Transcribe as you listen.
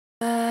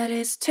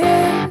it's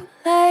too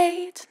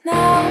late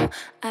now.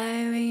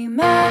 I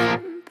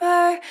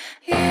remember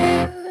you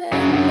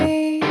and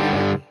me,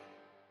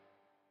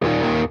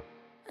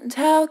 and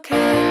how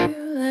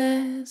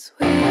careless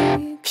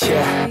we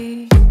could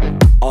be.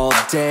 All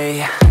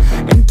day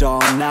and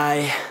all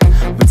night,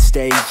 we'd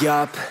stay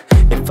up,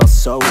 it felt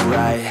so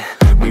right.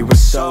 We were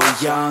so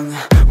young,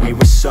 we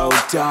were so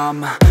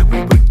dumb.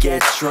 We would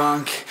get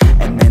drunk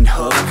and then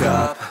hook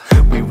up.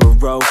 We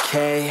were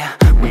okay,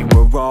 we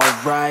were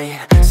alright,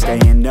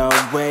 staying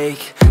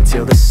awake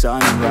till the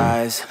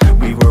sunrise.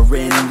 We were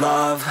in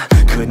love,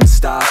 couldn't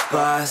stop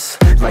us.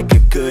 Like a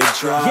good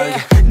drug,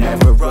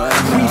 never run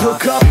off. We'd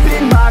hook up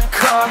in my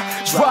car,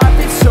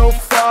 driving so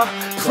far,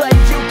 play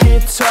your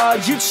guitar,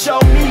 you'd show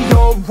me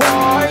your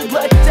art.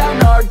 Let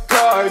down our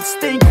guards,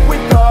 think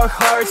with our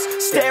hearts,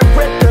 stare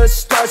at the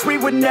stars. We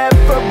were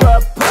never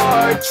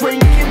apart,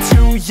 drinking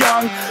too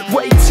young,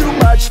 way too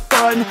much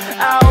fun.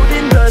 Out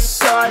in the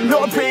sun,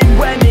 hoping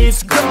when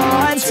it's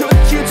gone.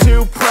 Took you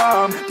to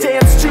prom,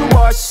 dance to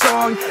our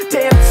song,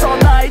 dance all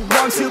night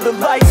long till the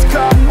lights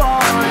come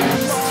on.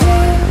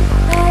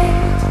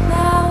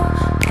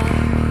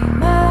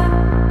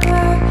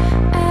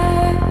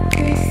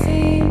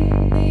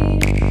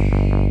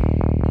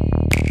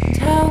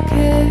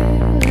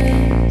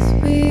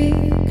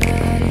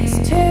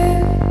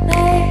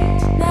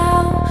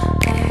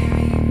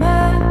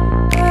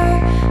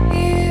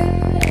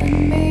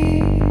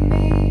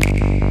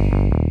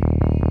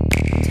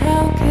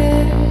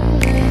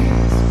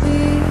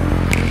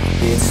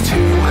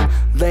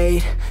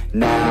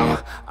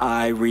 Now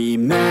I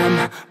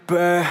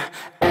remember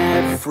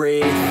everything,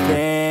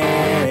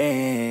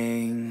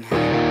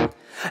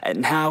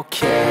 and how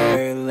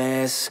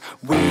careless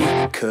we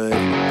could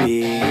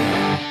be,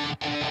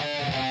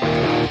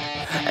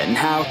 and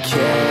how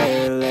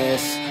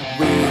careless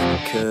we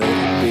could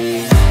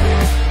be,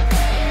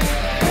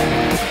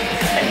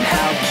 and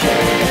how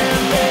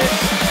careless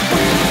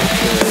we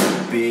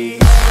could be.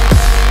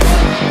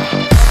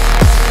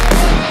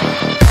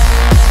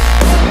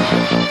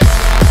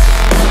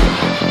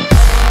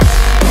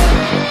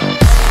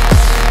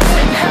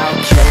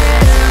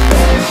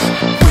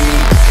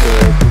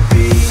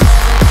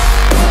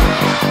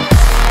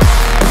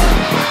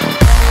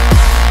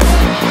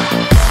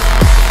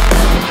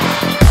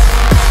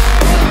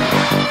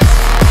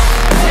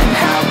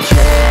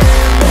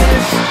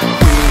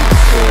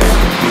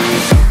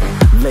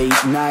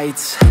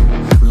 Nights,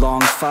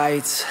 long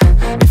fights,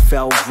 it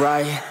felt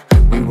right,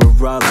 we were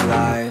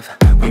alive.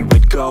 We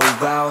would go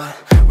out,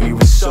 we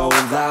were so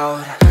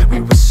loud, we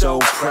were so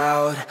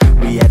proud,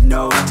 we had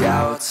no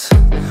doubts.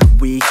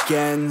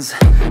 Weekends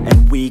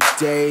and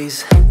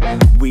weekdays,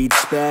 we'd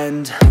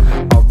spend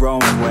our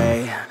own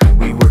way.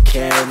 We were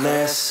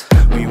careless,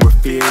 we were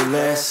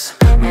fearless,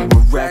 we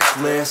were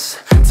reckless,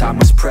 time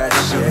was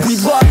precious. We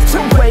loved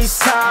to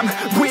waste time,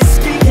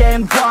 whiskey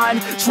and wine,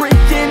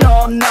 drinking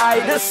all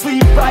night,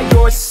 asleep by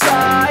your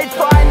side.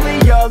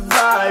 Finally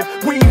alive,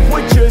 we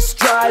would just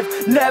drive,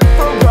 never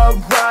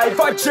arrive.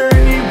 Our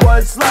journey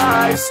was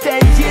live,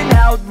 staying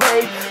out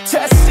late,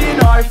 testing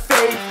our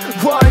fate,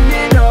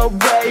 running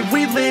away.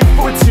 We live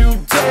for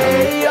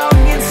today, young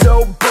and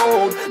so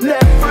bold,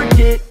 never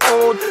get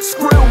old.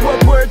 Screw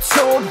what we're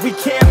told, we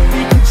can't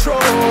be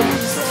controlled.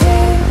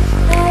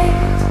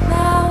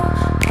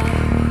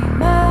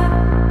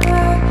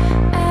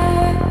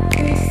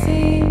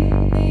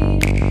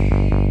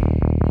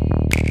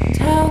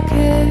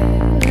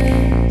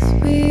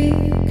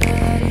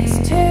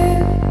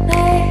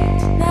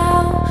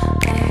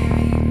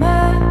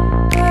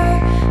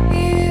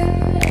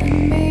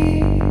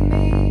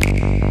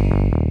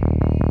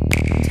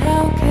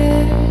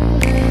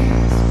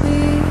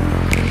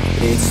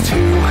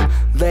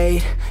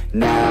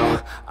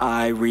 Now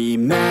I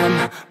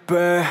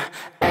remember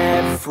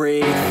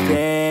everything,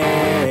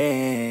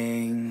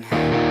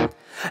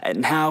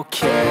 and how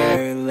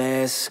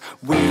careless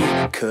we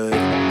could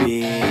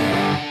be,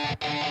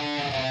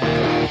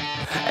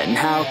 and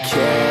how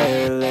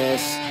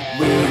careless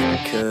we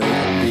could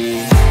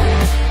be.